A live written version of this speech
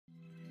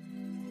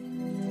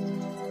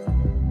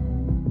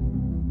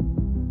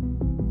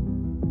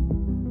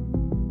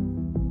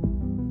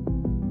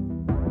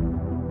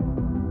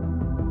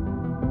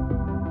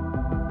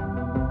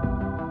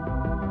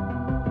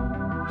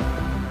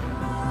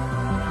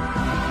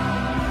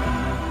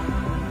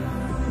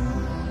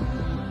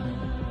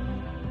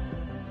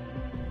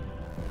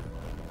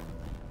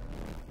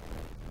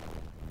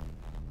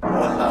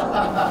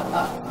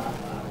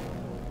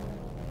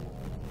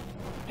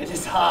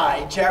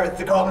Jared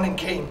the Goblin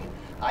King.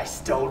 I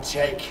stole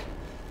Jake.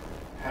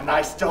 And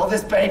I stole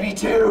this baby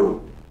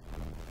too.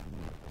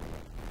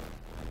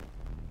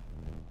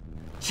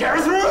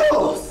 Jared's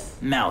rules!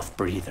 Mouth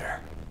breather.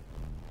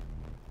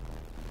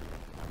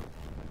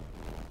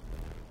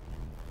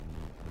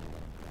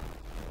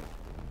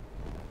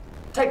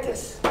 Take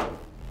this.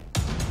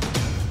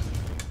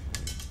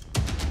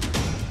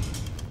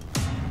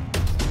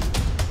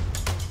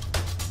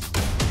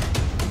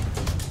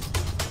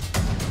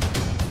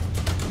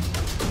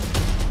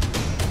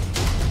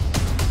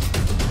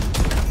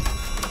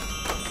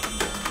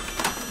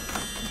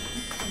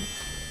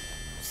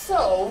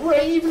 So, we're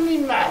evenly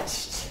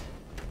matched.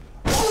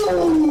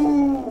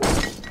 Ooh.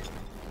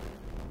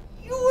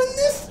 You win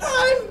this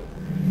time?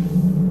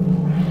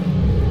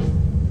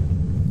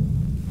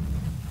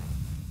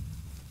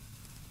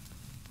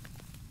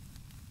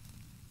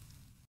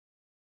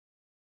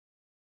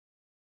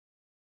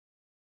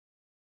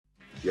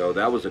 Yo,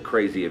 that was a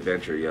crazy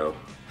adventure, yo.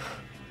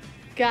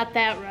 Got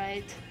that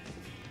right.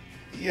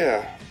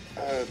 Yeah,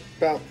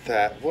 about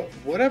that.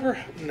 Whatever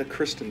happened to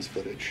Kristen's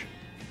footage?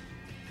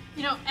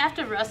 You know,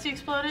 after Rusty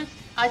exploded,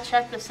 I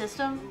checked the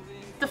system.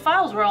 The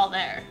files were all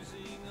there.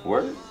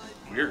 Word?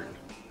 Weird.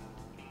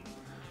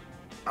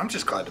 I'm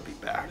just glad to be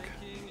back.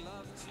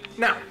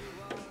 Now,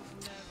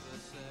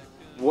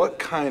 what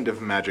kind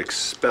of magic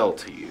spell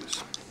to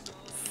use?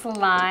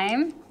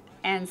 Slime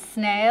and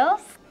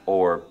snails.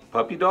 Or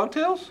puppy dog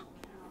tails?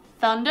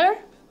 Thunder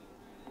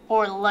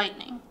or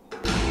lightning.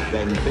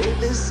 Then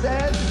baby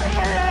said,